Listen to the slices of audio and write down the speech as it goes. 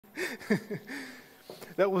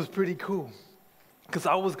That was pretty cool. Because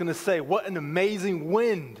I was going to say, what an amazing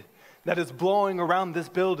wind that is blowing around this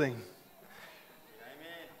building. Amen.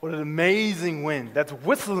 What an amazing wind that's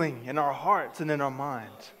whistling in our hearts and in our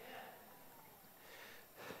minds.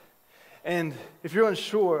 And if you're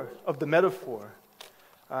unsure of the metaphor,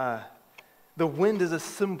 the wind is a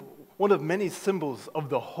symbol, one of many symbols of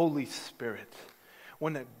the Holy Spirit.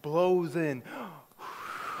 When it blows in,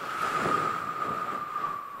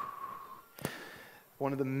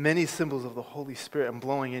 one of the many symbols of the Holy Spirit and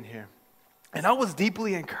blowing in here. And I was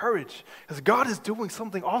deeply encouraged because God is doing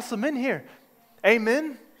something awesome in here.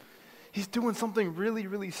 Amen? He's doing something really,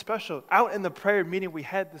 really special. Out in the prayer meeting we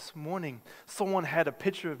had this morning, someone had a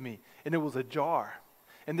picture of me, and it was a jar.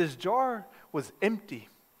 And this jar was empty.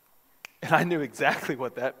 And I knew exactly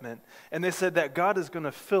what that meant. And they said that God is going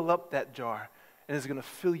to fill up that jar, and is going to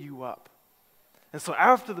fill you up. And so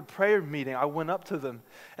after the prayer meeting, I went up to them,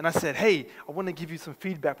 and I said, hey, I want to give you some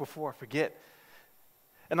feedback before I forget.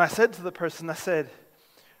 And I said to the person, I said,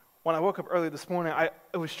 when I woke up early this morning,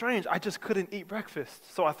 it was strange. I just couldn't eat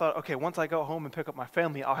breakfast. So I thought, okay, once I go home and pick up my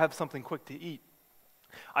family, I'll have something quick to eat.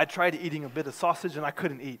 I tried eating a bit of sausage, and I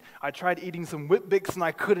couldn't eat. I tried eating some Whit-Bix, and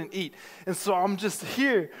I couldn't eat. And so I'm just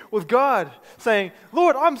here with God saying,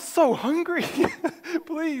 Lord, I'm so hungry.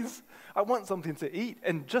 Please, I want something to eat.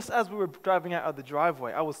 And just as we were driving out of the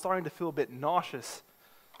driveway, I was starting to feel a bit nauseous,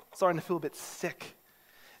 starting to feel a bit sick.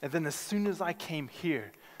 And then as soon as I came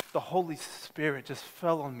here, the Holy Spirit just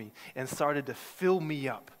fell on me and started to fill me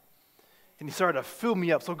up. And he started to fill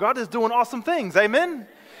me up. So God is doing awesome things. Amen?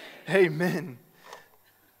 Amen.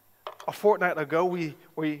 A fortnight ago, we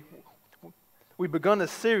begun a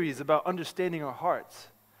series about understanding our hearts.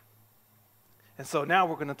 And so now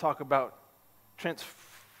we're going to talk about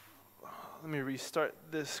let me restart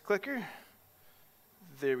this clicker.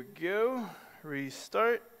 There we go.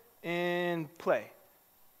 Restart and play.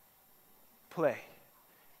 Play.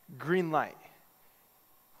 Green light.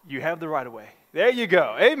 You have the right of way. There you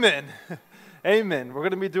go. Amen. Amen. We're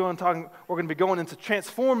going to be going into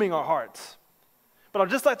transforming our hearts. But I'd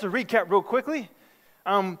just like to recap real quickly.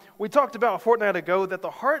 We talked about a fortnight ago that the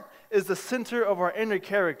heart is the center of our inner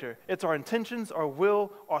character. It's our intentions, our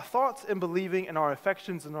will, our thoughts and believing, and our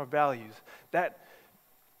affections and our values. That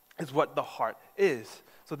is what the heart is.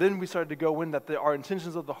 So then we started to go in that our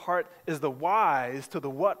intentions of the heart is the whys to the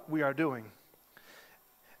what we are doing.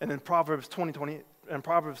 And in Proverbs 20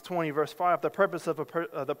 verse 5, the purpose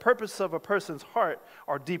of a person's heart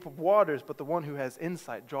are deep waters, but the one who has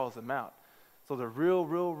insight draws them out. So they're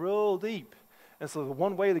real deep. And so the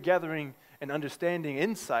one way to gathering and understanding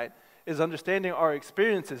insight is understanding our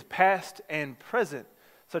experiences, past and present,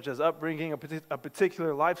 such as upbringing, a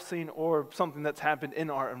particular life scene, or something that's happened in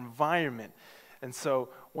our environment. And so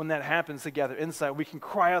when that happens to gather insight, we can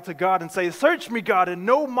cry out to God and say, search me, God, and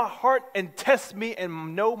know my heart and test me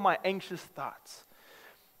and know my anxious thoughts.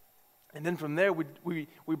 And then from there, we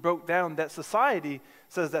broke down that society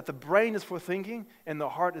says that the brain is for thinking and the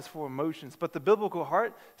heart is for emotions. But the biblical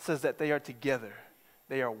heart says that they are together.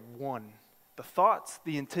 They are one. The thoughts,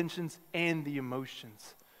 the intentions, and the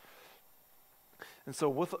emotions. And so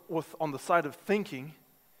with on the side of thinking,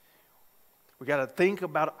 we got to think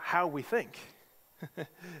about how we think.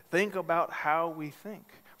 Think about how we think.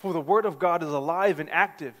 For the word of God is alive and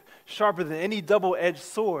active, sharper than any double-edged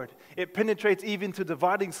sword. It penetrates even to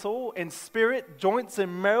dividing soul and spirit, joints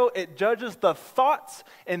and marrow. It judges the thoughts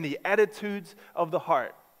and the attitudes of the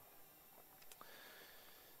heart.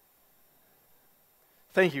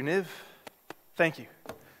 Thank you, Niv. Thank you.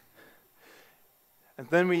 And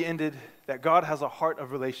then we ended that God has a heart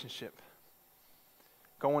of relationship.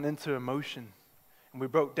 Going into emotion. And we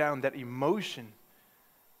broke down that emotion,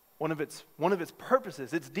 one of its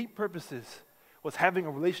purposes, its deep purposes, was having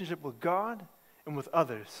a relationship with God and with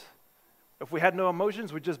others. If we had no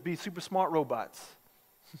emotions, we'd just be super smart robots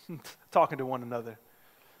talking to one another.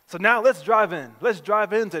 So now let's drive in. Let's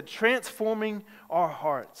drive into transforming our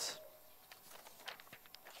hearts.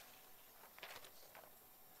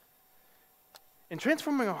 And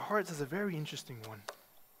transforming our hearts is a very interesting one.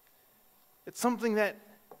 It's something that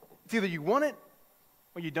it's either you want it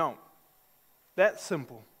or you don't. That's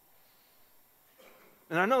simple.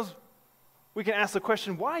 And I know we can ask the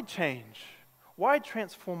question, why change? Why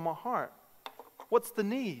transform my heart? What's the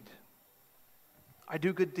need? I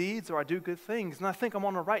do good deeds or I do good things, and I think I'm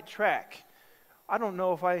on the right track. I don't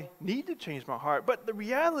know if I need to change my heart. But the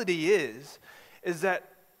reality is that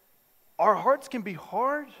our hearts can be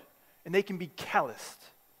hard and they can be calloused.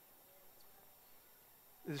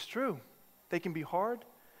 It's true. They can be hard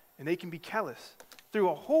and they can be calloused through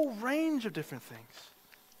a whole range of different things.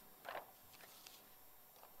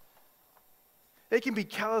 They can be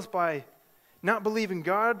calloused by not believing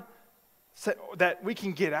God that we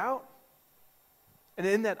can get out. And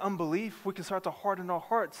in that unbelief, we can start to harden our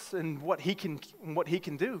hearts in what He can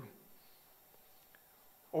do.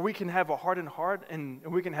 Or we can have a hardened heart, and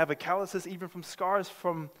we can have a callousness even from scars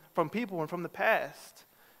from people and from the past.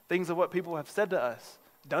 Things of what people have said to us,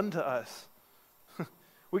 done to us.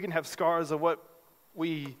 We can have scars of what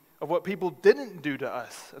people didn't do to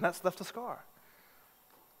us, and that's left a scar.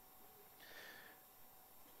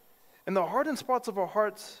 And the hardened spots of our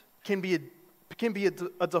hearts can be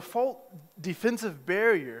a default defensive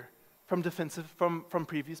barrier from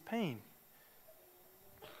previous pain.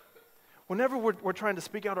 Whenever we're trying to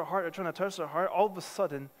speak out our heart or trying to touch our heart, all of a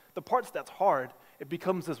sudden, the parts that's hard, it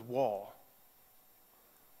becomes this wall.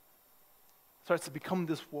 It starts to become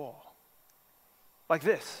this wall. Like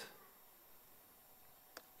this.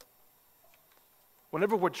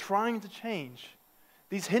 Whenever we're trying to change,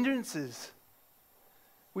 these hindrances,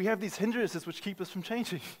 we have these hindrances which keep us from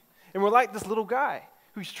changing. And we're like this little guy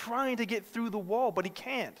who's trying to get through the wall, but he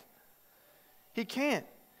can't. He can't.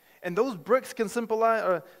 And those bricks can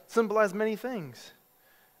symbolize many things.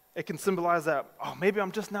 It can symbolize that, maybe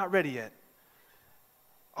I'm just not ready yet.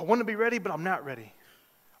 I want to be ready, but I'm not ready.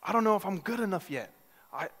 I don't know if I'm good enough yet.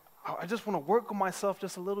 I just want to work on myself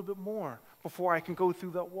just a little bit more before I can go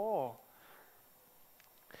through that wall.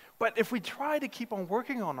 But if we try to keep on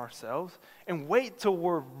working on ourselves and wait till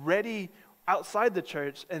we're ready outside the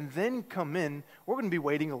church and then come in, we're going to be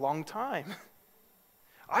waiting a long time.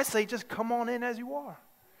 I say just come on in as you are.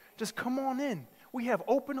 Just come on in. We have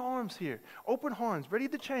open arms here, open arms, ready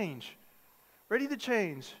to change. Ready to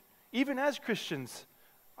change. Even as Christians,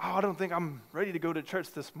 I don't think I'm ready to go to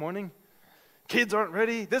church this morning. Kids aren't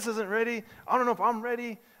ready. This isn't ready. I don't know if I'm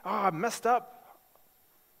ready. I messed up.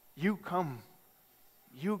 You come.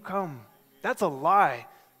 You come. That's a lie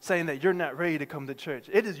saying that you're not ready to come to church.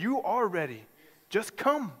 It is you are ready. Just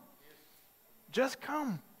come. Just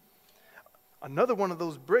come. Another one of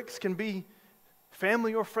those bricks can be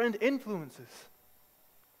family or friend influences.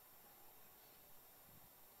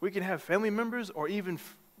 We can have family members or even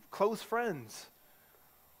close friends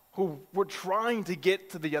who we're trying to get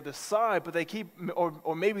to the other side, but they keep,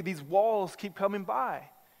 or maybe these walls keep coming by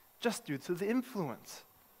just due to the influence.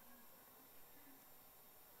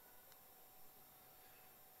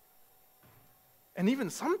 And even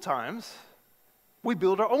sometimes, we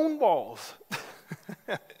build our own walls.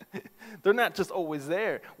 They're not just always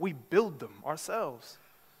there. We build them ourselves.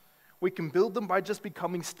 We can build them by just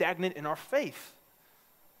becoming stagnant in our faith.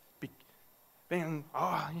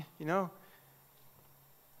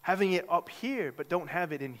 Having it up here, but don't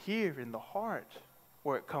have it in here in the heart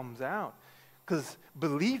where it comes out. Because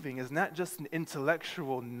believing is not just an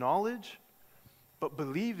intellectual knowledge, but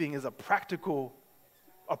believing is a practical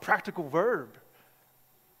verb.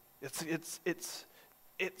 It's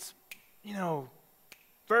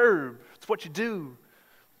verb. It's what you do.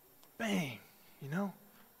 Bang,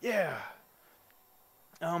 yeah.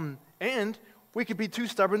 And we could be too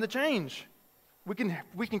stubborn to change. We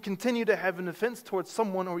can continue to have an offense towards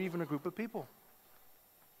someone or even a group of people.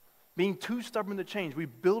 Being too stubborn to change, we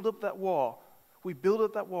build up that wall. We build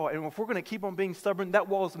up that wall. And if we're going to keep on being stubborn, that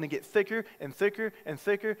wall is going to get thicker and thicker and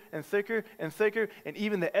thicker and thicker and thicker. And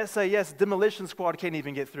even the SAS demolition squad can't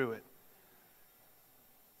even get through it.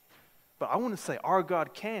 But I want to say our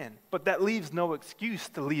God can. But that leaves no excuse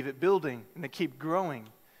to leave it building and to keep growing.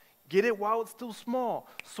 Get it while it's still small.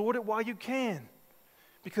 Sort it while you can.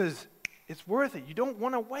 Because it's worth it. You don't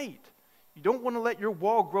want to wait. You don't want to let your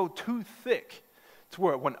wall grow too thick to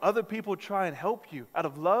where when other people try and help you out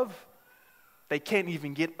of love, they can't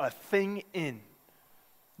even get a thing in.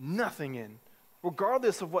 Nothing in.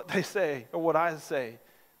 Regardless of what they say or what I say,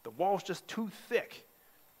 the wall's just too thick.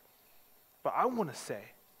 But I want to say,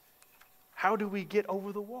 how do we get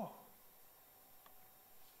over the wall?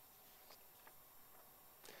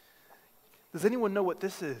 Does anyone know what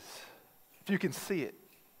this is? If you can see it.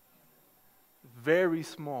 Very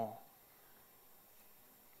small.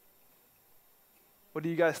 What do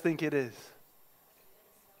you guys think it is?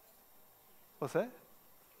 What's that?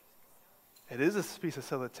 It is a piece of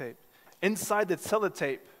sellotape. Inside the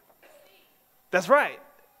sellotape, that's right,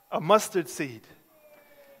 a mustard seed.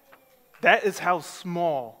 That is how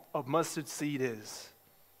small a mustard seed is.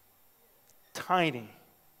 Tiny.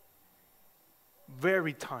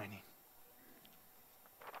 Very tiny.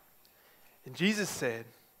 And Jesus said,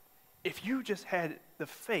 if you just had the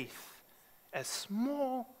faith as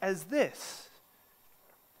small as this,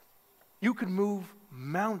 you could move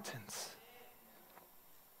mountains.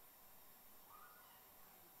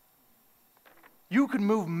 You could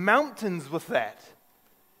move mountains with that,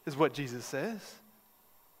 is what Jesus says.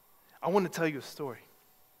 I want to tell you a story.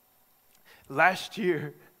 Last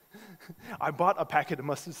year, I bought a packet of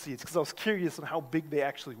mustard seeds because I was curious on how big they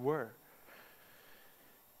actually were.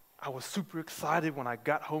 I was super excited when I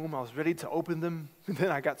got home. I was ready to open them, and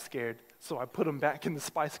then I got scared, so I put them back in the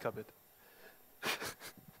spice cupboard.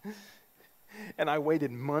 And I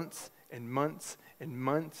waited months and months and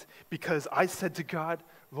months because I said to God,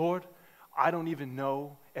 Lord, I don't even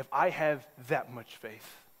know if I have that much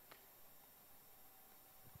faith.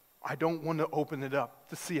 I don't want to open it up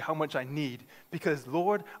to see how much I need because,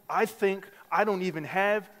 Lord, I think I don't even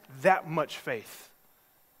have that much faith.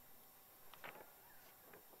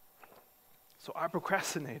 So I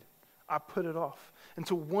procrastinated. I put it off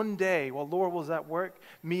until one day while Laura was at work,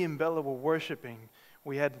 me and Bella were worshiping.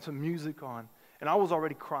 We had some music on, and I was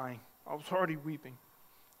already crying. I was already weeping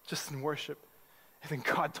just in worship. And then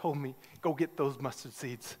God told me, go get those mustard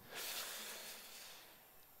seeds.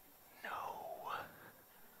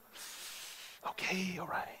 Okay, all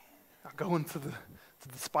right. I go into the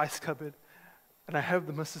spice cupboard, and I have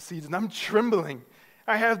the mustard seeds, and I'm trembling.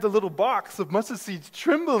 I have the little box of mustard seeds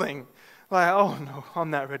trembling. Like, oh no, I'm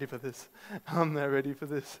not ready for this. I'm not ready for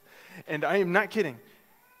this. And I am not kidding.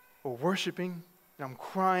 We're worshiping, and I'm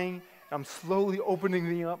crying, and I'm slowly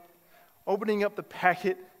opening up the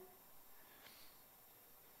packet.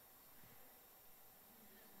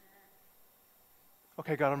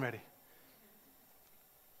 Okay, God, I'm ready.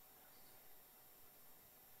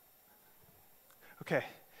 Okay,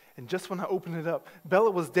 and just when I opened it up,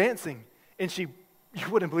 Bella was dancing, and you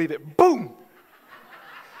wouldn't believe it, boom!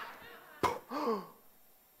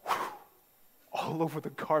 All over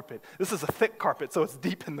the carpet. This is a thick carpet, so it's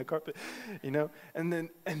deep in the carpet, And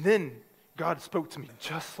then God spoke to me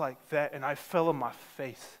just like that, and I fell on my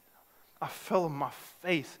face.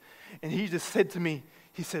 And he just said to me,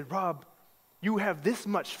 he said, Rob, you have this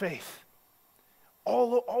much faith.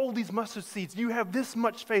 All these mustard seeds, you have this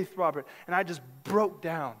much faith, Robert. And I just broke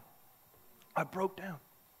down. I broke down.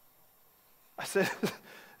 I said,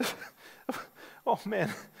 oh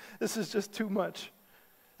man, this is just too much.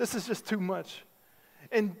 This is just too much.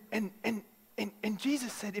 And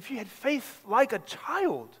Jesus said, if you had faith like a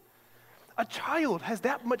child has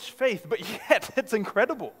that much faith, but yet it's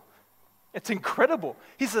incredible. It's incredible.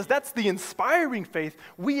 He says that's the inspiring faith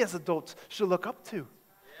we as adults should look up to.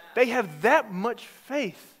 They have that much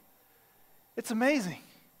faith. It's amazing.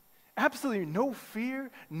 Absolutely no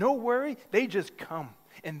fear, no worry. They just come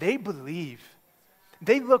and they believe.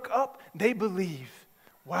 They look up, they believe.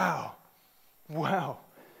 Wow.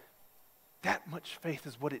 That much faith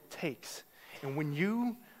is what it takes. And when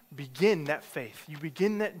you begin that faith, you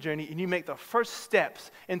begin that journey, and you make the first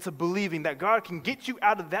steps into believing that God can get you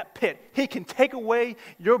out of that pit. He can take away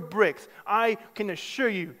your bricks. I can assure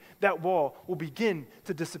you that wall will begin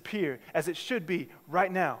to disappear as it should be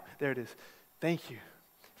right now. There it is. Thank you.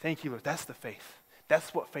 Thank you, Lord. That's the faith.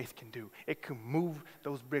 That's what faith can do. It can move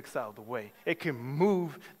those bricks out of the way. It can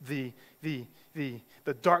move the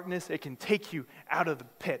darkness. It can take you out of the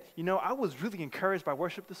pit. I was really encouraged by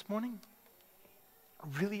worship this morning.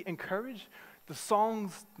 Really encouraged. The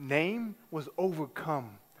song's name was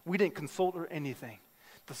Overcome. We didn't consult or anything.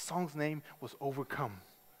 The song's name was Overcome.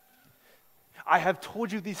 I have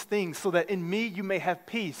told you these things so that in me you may have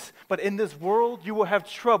peace, but in this world you will have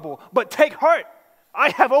trouble. But take heart. I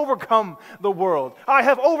have overcome the world. I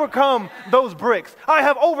have overcome those bricks. I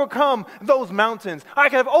have overcome those mountains. I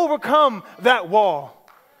have overcome that wall.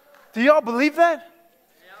 Do y'all believe that?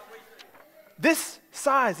 This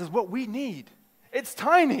size is what we need. It's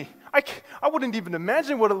tiny. I wouldn't even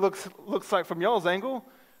imagine what it looks like from y'all's angle.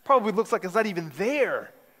 Probably looks like it's not even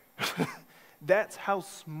there. That's how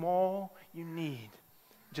small you need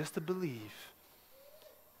just to believe.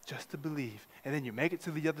 Just to believe. And then you make it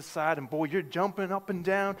to the other side, and boy, you're jumping up and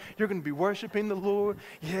down. You're going to be worshiping the Lord.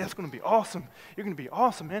 Yeah, it's going to be awesome. You're going to be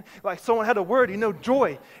awesome, man. Like someone had a word,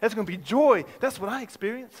 joy. That's going to be joy. That's what I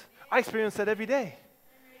experience. I experience that every day.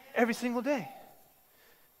 Every single day.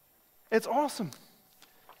 It's awesome.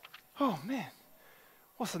 Oh, man.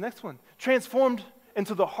 What's the next one? Transformed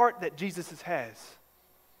into the heart that Jesus has.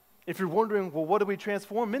 If you're wondering, well, what do we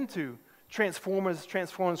transform into? Transforms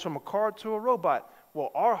from a car to a robot.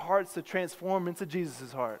 Well, our heart's to transform into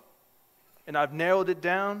Jesus' heart. And I've narrowed it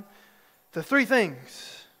down to 3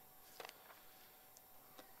 things.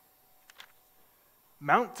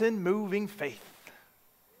 Mountain-moving faith,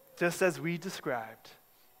 just as we described,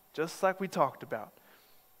 just like we talked about.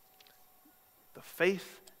 The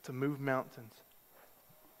faith to move mountains.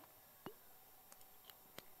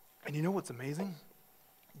 And you know what's amazing?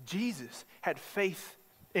 Jesus had faith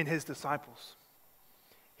in his disciples.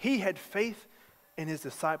 He had faith in his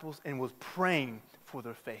disciples and was praying for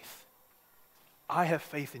their faith. I have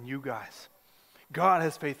faith in you guys. God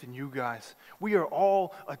has faith in you guys. We are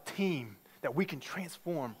all a team that we can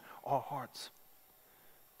transform our hearts.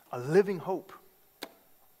 A living hope.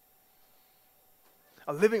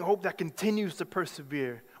 A living hope that continues to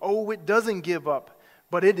persevere. Oh, it doesn't give up,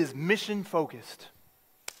 but it is mission focused.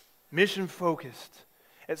 Mission focused.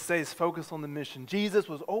 It says focus on the mission. Jesus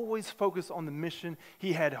was always focused on the mission.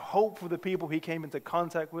 He had hope for the people he came into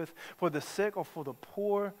contact with, for the sick or for the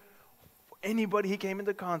poor. For anybody he came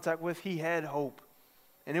into contact with, he had hope.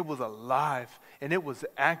 And it was alive, and it was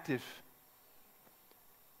active.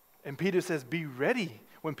 And Peter says, be ready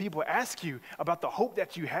when people ask you about the hope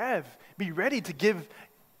that you have. Be ready to give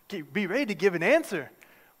an answer.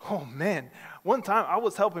 Oh man, one time I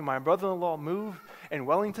was helping my brother-in-law move in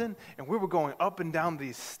Wellington, and we were going up and down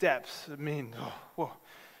these steps. I mean, whoa.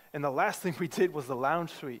 And the last thing we did was the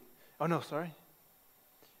lounge suite. Oh no, sorry.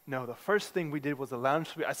 No, the first thing we did was the lounge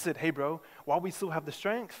suite. I said, hey bro, while we still have the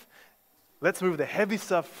strength, let's move the heavy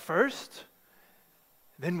stuff first,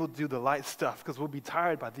 then we'll do the light stuff because we'll be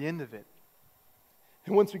tired by the end of it.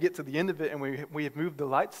 And once we get to the end of it and we have moved the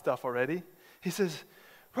light stuff already, he says,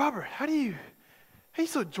 Robert, how are you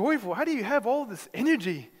so joyful? How do you have all this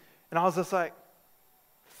energy? And I was just like,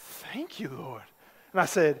 thank you, Lord. And I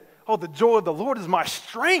said, oh, the joy of the Lord is my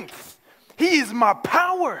strength. He is my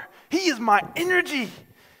power. He is my energy.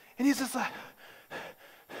 And he's just like,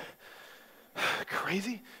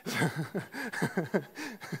 crazy?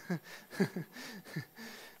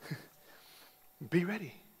 Be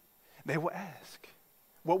ready. They will ask,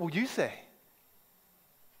 what will you say?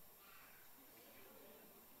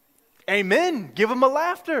 Amen. Give them a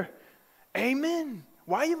laughter. Amen.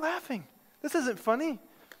 Why are you laughing? This isn't funny.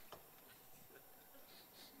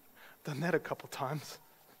 Done that a couple times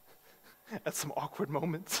at some awkward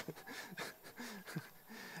moments.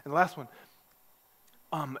 And the last one.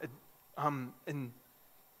 In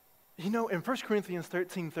 1 Corinthians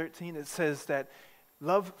 13:13, it says that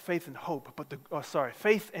love, faith, and hope,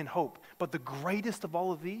 faith and hope. But the greatest of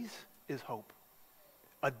all of these is hope.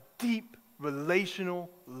 A deep relational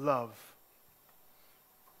love.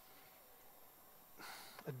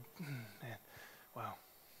 Man, wow.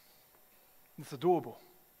 It's adorable.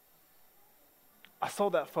 I saw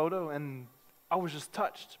that photo and I was just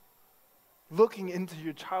touched. Looking into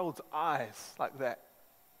your child's eyes like that,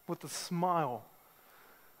 with a smile.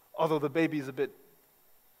 Although the baby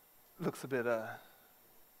looks a bit,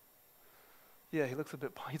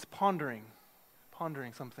 he's pondering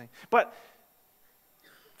something. But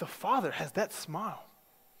the Father has that smile,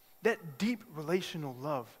 that deep relational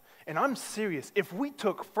love. And I'm serious. If we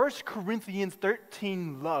took 1 Corinthians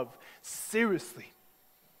 13 love seriously,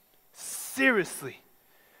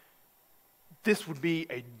 this would be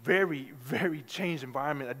a very, very changed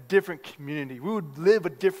environment, a different community. We would live a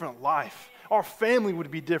different life. Our family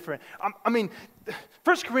would be different. 1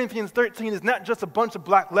 Corinthians 13 is not just a bunch of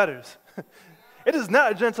black letters. It is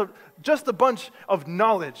not just a bunch of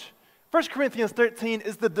knowledge. 1 Corinthians 13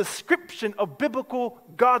 is the description of biblical,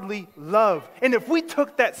 godly love. And if we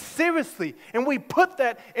took that seriously and we put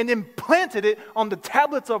that and implanted it on the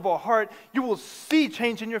tablets of our heart, you will see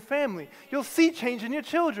change in your family. You'll see change in your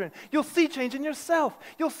children. You'll see change in yourself.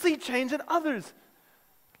 You'll see change in others.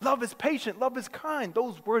 Love is patient. Love is kind.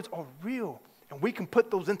 Those words are real. And we can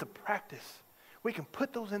put those into practice.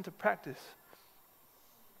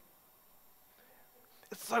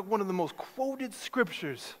 It's like one of the most quoted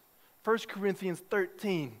scriptures. 1 Corinthians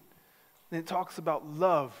 13, and it talks about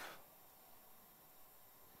love.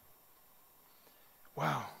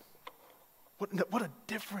 Wow. What a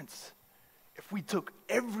difference if we took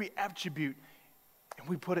every attribute and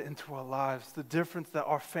we put it into our lives. The difference that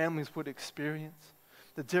our families would experience.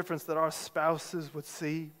 The difference that our spouses would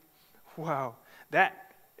see. Wow.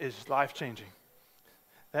 That is life-changing.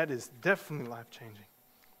 That is definitely life-changing.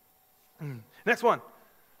 Next one.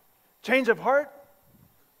 Change of heart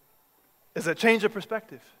is a change of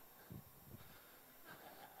perspective.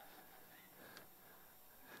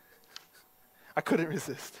 I couldn't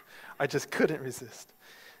resist. I just couldn't resist.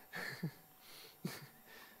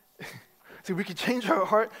 See, we can change our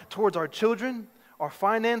heart towards our children, our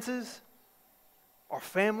finances, our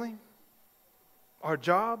family, our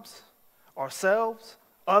jobs, ourselves,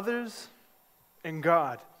 others, and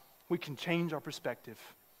God. We can change our perspective.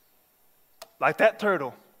 Like that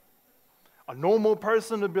turtle. A normal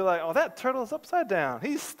person would be like, oh, that turtle's upside down.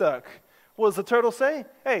 He's stuck. What does the turtle say?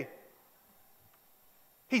 Hey,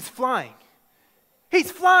 he's flying.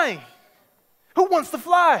 He's flying. Who wants to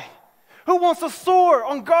fly? Who wants to soar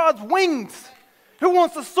on God's wings? Who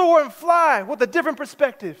wants to soar and fly with a different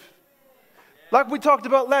perspective? Like we talked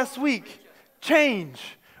about last week, change.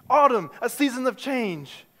 Autumn, a season of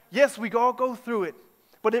change. Yes, we all go through it,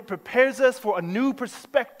 but it prepares us for a new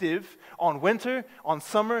perspective on winter, on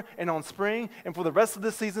summer, and on spring, and for the rest of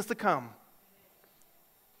the seasons to come.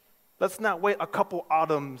 Let's not wait a couple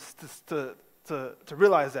autumns to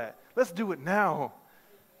realize that. Let's do it now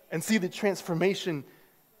and see the transformation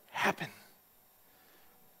happen.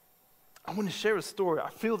 I want to share a story. I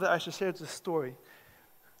feel that I should share this story.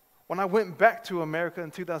 When I went back to America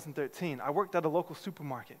in 2013, I worked at a local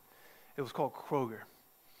supermarket. It was called Kroger.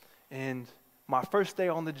 And my first day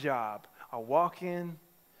on the job, I walk in,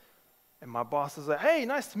 and my boss is like, hey,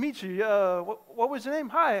 nice to meet you. What was your name?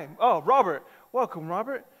 Hi. Oh, Robert. Welcome,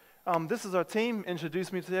 Robert. This is our team.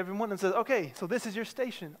 Introduced me to everyone and said, okay, so this is your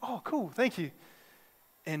station. Oh, cool. Thank you.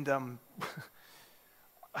 And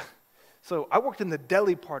so I worked in the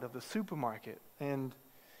deli part of the supermarket, and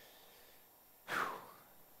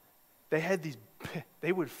they had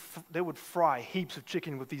they would fry heaps of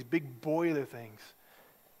chicken with these big boiler things.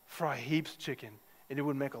 Fry heaps of chicken, and it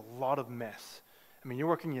would make a lot of mess. I mean, you're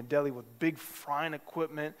working in a deli with big frying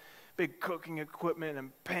equipment, big cooking equipment,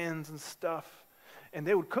 and pans and stuff. And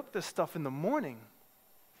they would cook this stuff in the morning,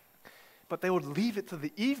 but they would leave it to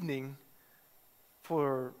the evening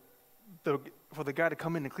for the guy to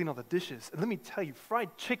come in and clean all the dishes. And let me tell you,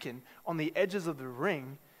 fried chicken on the edges of the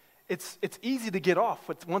ring, it's easy to get off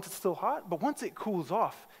once it's still hot, but once it cools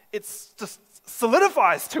off, it just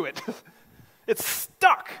solidifies to it. It's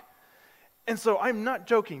stuck. And so I'm not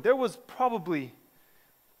joking. There was probably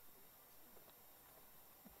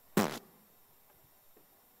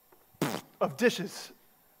of dishes.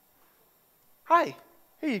 Hi,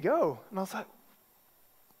 here you go. And I was like,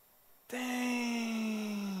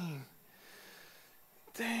 dang,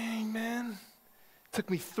 man. It took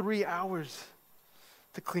me 3 hours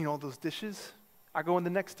to clean all those dishes. I go in the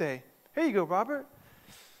next day. Here you go, Robert.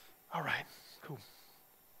 All right, cool.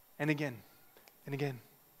 And again, and again,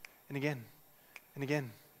 and again, and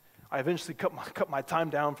again. I eventually cut my time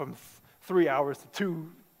down from 3 hours to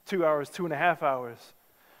 2 hours, 2.5 hours.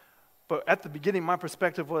 But at the beginning, my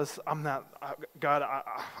perspective was, God,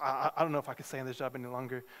 I don't know if I can stay in this job any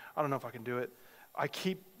longer. I don't know if I can do it. I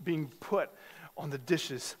keep being put on the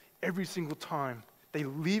dishes every single time. They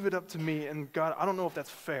leave it up to me, and God, I don't know if that's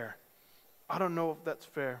fair. I don't know if that's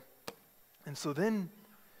fair. And so then,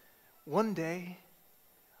 one day,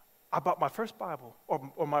 I bought my first Bible,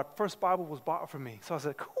 or my first Bible was bought for me. So I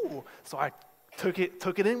said, cool. So I took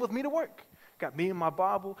it in with me to work. Got me and my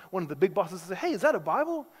Bible. One of the big bosses said, hey, is that a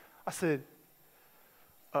Bible? I said,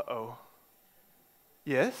 uh-oh.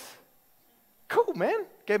 Yes? Cool, man.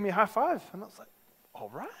 Gave me a high five. And I was like, all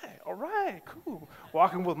right, cool.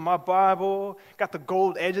 Walking with my Bible, got the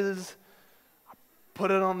gold edges. I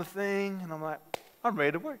put it on the thing, and I'm like, I'm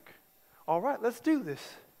ready to work. All right, let's do this.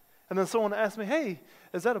 And then someone asked me, hey,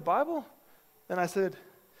 is that a Bible? And I said,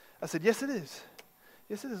 yes, it is.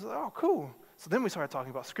 Yes, it is. Oh, cool. So then we started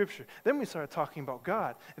talking about Scripture. Then we started talking about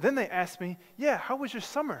God. And then they asked me, yeah, how was your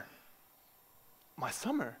summer? My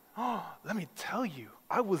summer? Oh, let me tell you,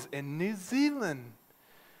 I was in New Zealand.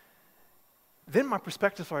 Then my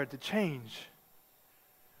perspective started to change.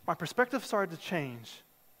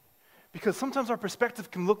 Because sometimes our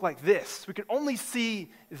perspective can look like this. We can only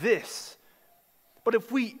see this. But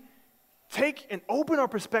if we take and open our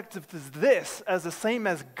perspective to this as the same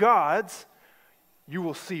as God's, you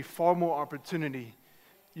will see far more opportunity.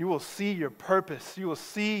 You will see your purpose. You will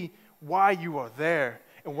see why you are there.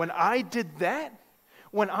 And when I did that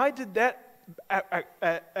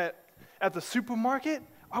at the supermarket,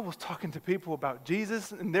 I was talking to people about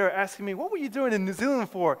Jesus, and they were asking me, what were you doing in New Zealand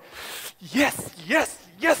for? Yes,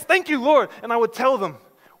 thank you, Lord. And I would tell them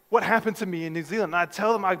what happened to me in New Zealand. And I'd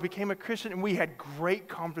tell them I became a Christian, and we had great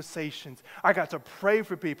conversations. I got to pray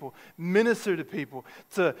for people, minister to people,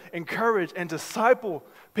 to encourage and disciple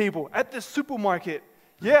people at this supermarket.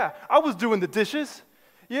 Yeah, I was doing the dishes.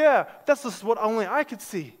 Yeah, that's just what only I could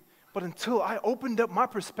see. But until I opened up my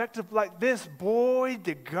perspective like this, boy,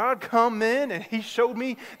 did God come in and He showed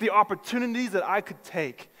me the opportunities that I could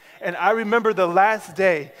take. And I remember the last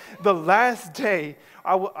day, because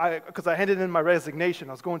I handed in my resignation.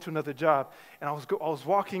 I was going to another job, and I was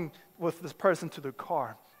walking with this person to their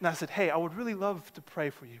car. And I said, hey, I would really love to pray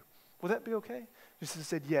for you. Will that be okay? She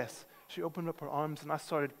said, yes. She opened up her arms, and I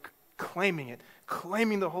started claiming it,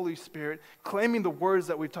 claiming the Holy Spirit, claiming the words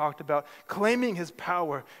that we talked about, claiming His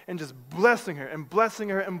power, and just blessing her and blessing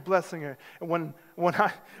her and blessing her. And when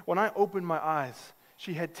I opened my eyes,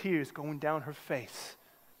 she had tears going down her face.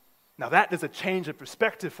 Now that is a change of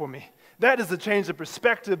perspective for me. That is a change of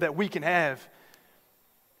perspective that we can have.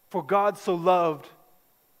 For God so loved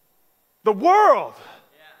the world.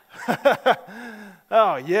 Yeah.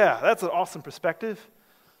 Oh, yeah, that's an awesome perspective.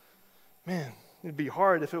 Man, it'd be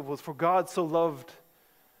hard if it was for God so loved.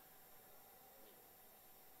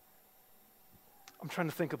 I'm trying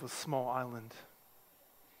to think of a small island.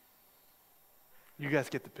 You guys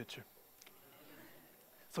get the picture.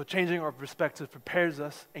 So changing our perspective prepares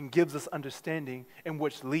us and gives us understanding, and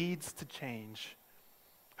which leads to change.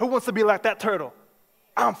 Who wants to be like that turtle?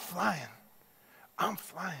 I'm flying. I'm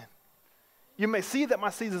flying. You may see that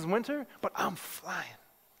my season's winter, but I'm flying.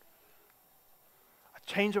 A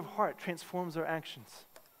change of heart transforms our actions.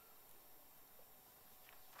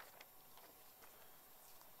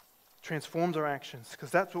 Transforms our actions,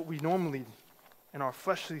 because that's what we normally, in our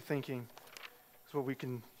fleshly thinking, is what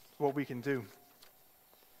we can do.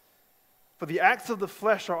 For the acts of the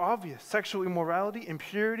flesh are obvious: sexual immorality,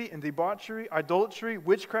 impurity and debauchery, idolatry,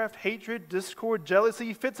 witchcraft, hatred, discord,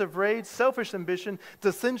 jealousy, fits of rage, selfish ambition,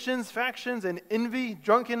 dissensions, factions, and envy,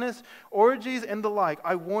 drunkenness, orgies, and the like.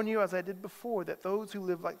 I warn you, as I did before, that those who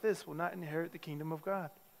live like this will not inherit the kingdom of God.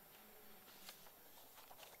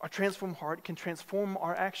 Our transformed heart can transform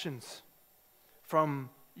our actions from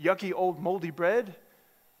yucky old moldy bread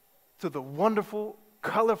to the wonderful,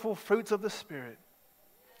 colorful fruits of the Spirit.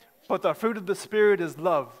 But the fruit of the Spirit is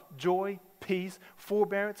love, joy, peace,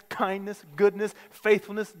 forbearance, kindness, goodness,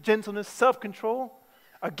 faithfulness, gentleness, self-control.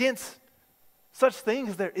 Against such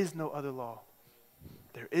things there is no other law.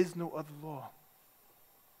 There is no other law.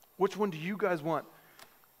 Which one do you guys want?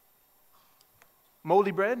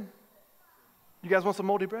 Moldy bread? You guys want some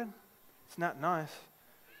moldy bread? It's not nice.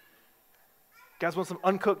 You guys want some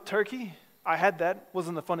uncooked turkey? I had that.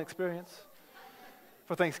 Wasn't a fun experience.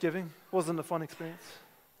 For Thanksgiving, wasn't a fun experience.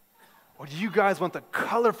 Or do you guys want the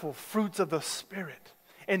colorful fruits of the Spirit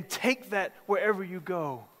and take that wherever you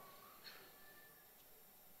go?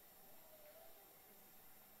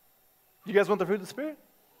 You guys want the fruit of the Spirit?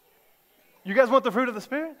 You guys want the fruit of the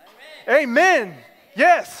Spirit? Amen. Amen.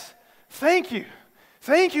 Yes. Thank you.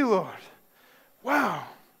 Thank you, Lord. Wow.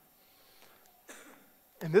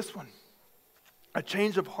 And this one, a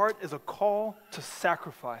change of heart is a call to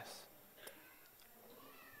sacrifice.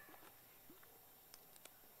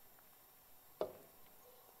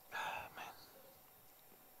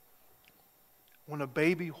 When a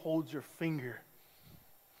baby holds your finger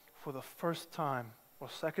for the first time or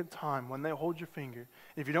second time, when they hold your finger,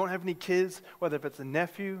 if you don't have any kids, whether if it's a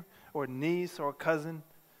nephew or a niece or a cousin,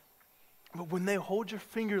 but when they hold your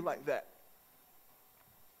finger like that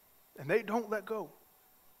and they don't let go,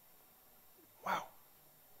 wow.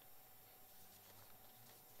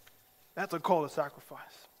 That's a call to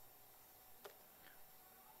sacrifice.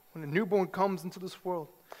 When a newborn comes into this world,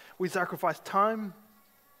 we sacrifice time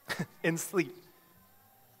and sleep.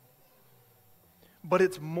 But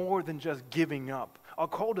it's more than just giving up. A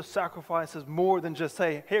call to sacrifice is more than just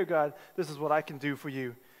say, here, God, this is what I can do for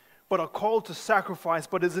you. But a call to sacrifice,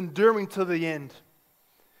 but is enduring to the end.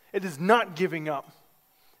 It is not giving up.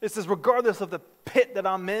 It says, regardless of the pit that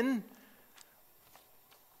I'm in,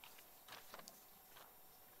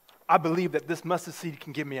 I believe that this mustard seed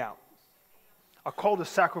can get me out. A call to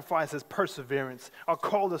sacrifice is perseverance. A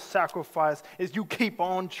call to sacrifice is you keep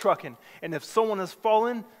on trucking. And if someone has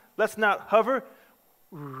fallen, let's not hover,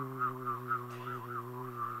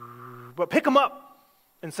 but pick them up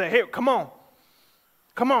and say, hey, come on,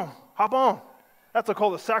 hop on. That's a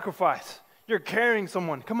call to sacrifice. You're carrying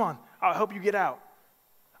someone. Come on, I'll help you get out.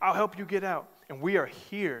 I'll help you get out. And we are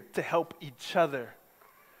here to help each other.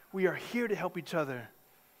 We are here to help each other.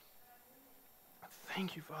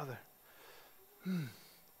 Thank you, Father.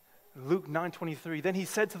 Luke 9:23, then he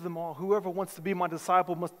said to them all, whoever wants to be my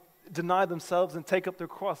disciple must deny themselves and take up their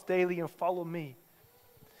cross daily and follow me.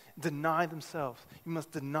 Deny themselves. You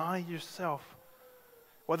must deny yourself.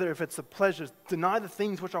 Whether if it's the pleasures, deny the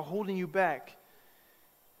things which are holding you back.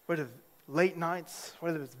 Whether late nights,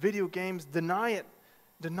 whether it's video games, deny it.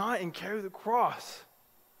 Deny and carry the cross.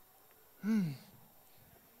 When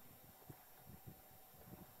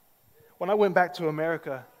I went back to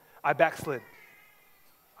America, I backslid.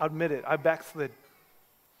 I'll admit it, I backslid.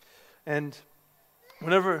 And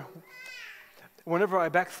whenever I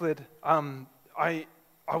backslid,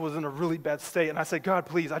 I was in a really bad state, and I said, God,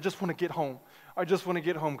 please, I just want to get home. I just want to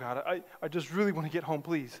get home, God. I just really want to get home,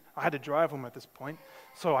 please. I had to drive home at this point.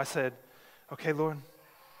 So I said, okay, Lord,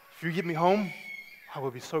 if you get me home, I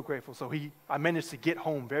will be so grateful. So I managed to get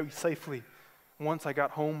home very safely. Once I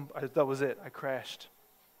got home, that was it. I crashed.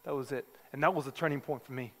 That was it. And that was a turning point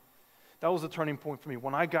for me. That was a turning point for me.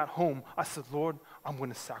 When I got home, I said, Lord, I'm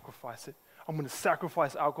going to sacrifice it. I'm going to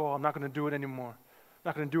sacrifice alcohol. I'm not going to do it anymore. I'm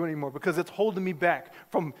not going to do it anymore because it's holding me back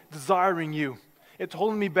from desiring you. It's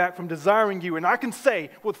holding me back from desiring you. And I can say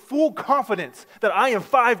with full confidence that I am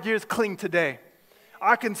 5 years clean today.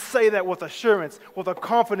 I can say that with assurance, with a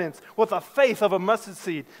confidence, with a faith of a mustard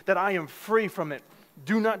seed, that I am free from it.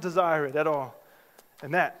 Do not desire it at all.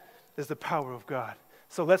 And that is the power of God.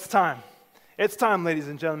 So it's time. It's time, ladies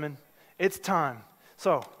and gentlemen. It's time.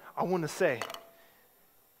 So I want to say,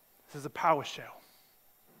 this is a power shell.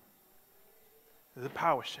 This is a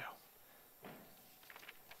power shell.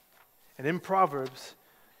 And in Proverbs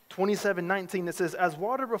 27:19, it says, as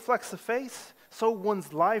water reflects the face, so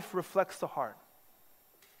one's life reflects the heart.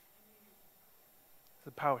 It's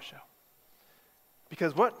a power shell.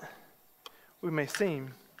 Because what we may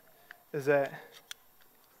seem is that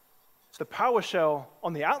the power shell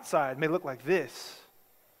on the outside may look like this.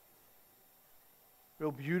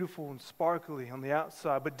 Real beautiful and sparkly on the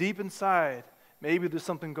outside, but deep inside, maybe there's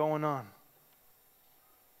something going on.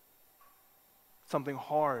 Something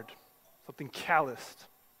hard, something calloused.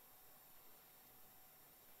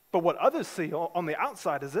 But what others see on the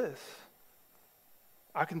outside is this.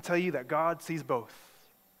 I can tell you that God sees both.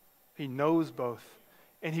 He knows both.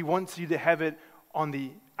 And He wants you to have it on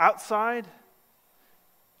the outside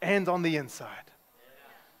and on the inside.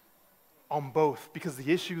 On both, because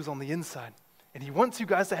the issue is on the inside. And He wants you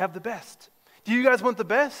guys to have the best. Do you guys want the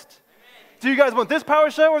best? Do you guys want this power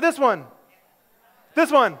shell or this one?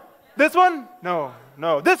 This one? This one? No.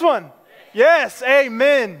 This one? Yes,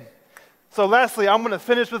 amen. So lastly, I'm going to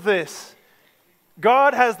finish with this.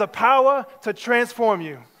 God has the power to transform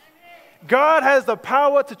you. God has the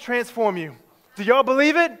power to transform you. Do y'all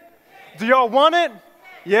believe it? Do y'all want it?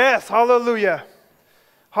 Yes, hallelujah.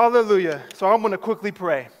 Hallelujah. So I'm going to quickly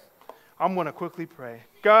pray.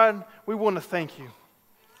 God, we want to thank you.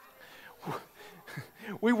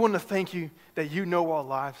 We want to thank you that you know our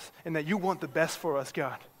lives and that you want the best for us,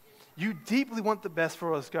 God. You deeply want the best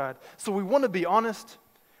for us, God. So we want to be honest.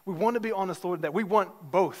 We want to be honest, Lord, that we want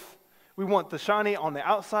both. We want the shiny on the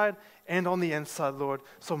outside and on the inside, Lord.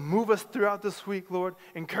 So move us throughout this week, Lord.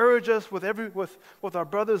 Encourage us with our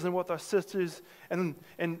brothers and with our sisters, and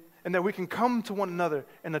that we can come to one another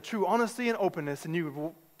in a true honesty and openness,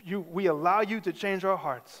 and we allow you to change our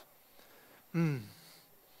hearts. And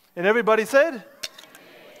everybody said,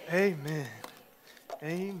 Amen.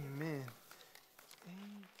 Amen.